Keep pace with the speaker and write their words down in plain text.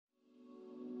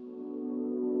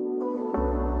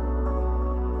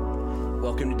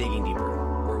Welcome to Digging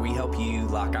Deeper, where we help you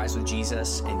lock eyes with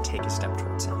Jesus and take a step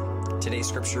towards Him. Today's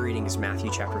scripture reading is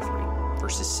Matthew chapter 3,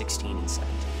 verses 16 and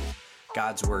 17.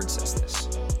 God's word says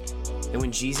this: "And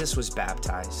when Jesus was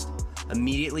baptized,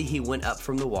 immediately he went up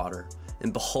from the water,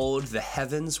 and behold, the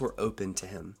heavens were opened to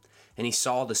him. And he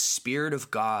saw the Spirit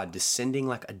of God descending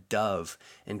like a dove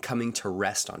and coming to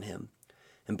rest on him.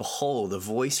 And behold, a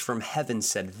voice from heaven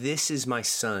said, 'This is my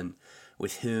Son,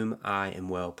 with whom I am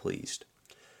well pleased.'"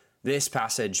 This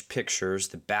passage pictures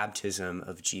the baptism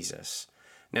of Jesus.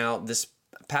 Now, this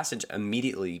passage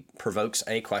immediately provokes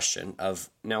a question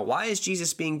of, now, why is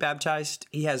Jesus being baptized?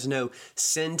 He has no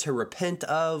sin to repent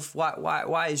of.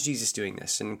 Why is Jesus doing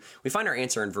this? And we find our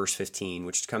answer in verse 15,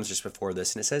 which comes just before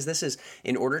this. And it says this is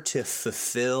in order to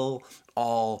fulfill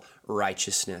all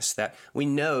righteousness. That we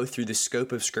know through the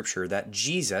scope of Scripture that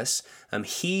Jesus,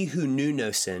 he who knew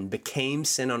no sin, became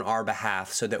sin on our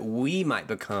behalf so that we might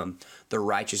become the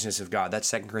righteousness of God. That's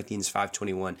 2 Corinthians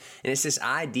 5:21. And it's this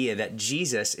idea that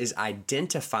Jesus is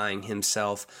identifying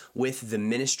himself with the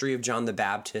ministry of John the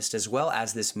Baptist, as well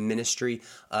as this ministry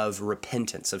of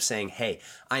repentance, of saying, hey,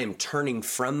 I am turning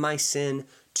from my sin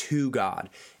to God.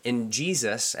 And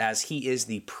Jesus, as he is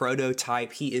the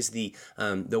prototype, he is the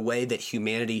way that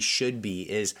humanity should be,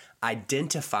 is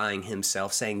identifying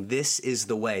himself, saying, this is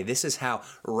the way. This is how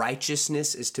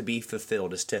righteousness is to be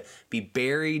fulfilled, is to be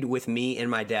buried with me in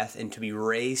my death and to be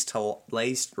raised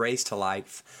to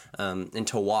life and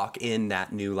to walk in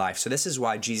that new life. So this is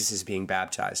why Jesus is being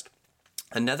baptized.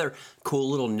 Another cool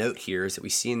little note here is that we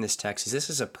see in this text is this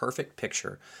is a perfect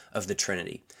picture of the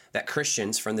Trinity. That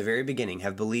Christians from the very beginning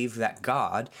have believed that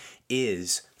God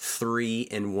is 3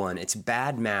 in 1. It's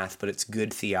bad math, but it's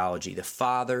good theology. The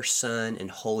Father, Son,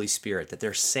 and Holy Spirit, that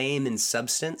they're same in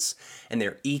substance and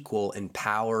they're equal in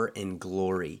power and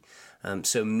glory.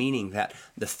 So meaning that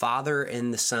the Father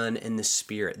and the Son and the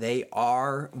Spirit, they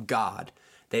are God.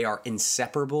 They are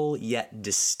inseparable yet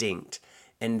distinct.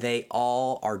 And they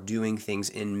all are doing things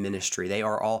in ministry. They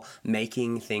are all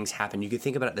making things happen. You can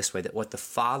think about it this way, that what the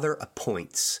Father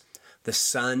appoints, the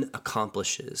Son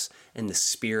accomplishes, and the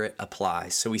Spirit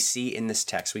applies. So we see in this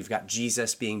text, we've got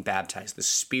Jesus being baptized, the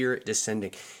Spirit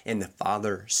descending, and the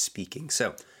Father speaking.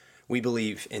 So we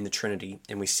believe in the Trinity,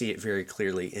 and we see it very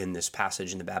clearly in this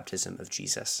passage in the baptism of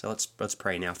Jesus. So let's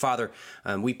pray now. Father,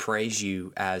 we praise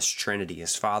you as Trinity,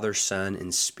 as Father, Son,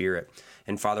 and Spirit.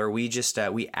 And Father, we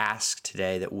ask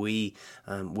today that we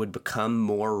would become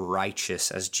more righteous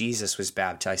as Jesus was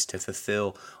baptized to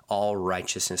fulfill all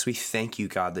righteousness. We thank you,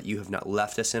 God, that you have not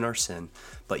left us in our sin,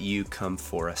 but you come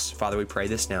for us. Father, we pray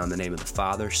this now in the name of the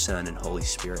Father, Son, and Holy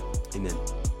Spirit. Amen.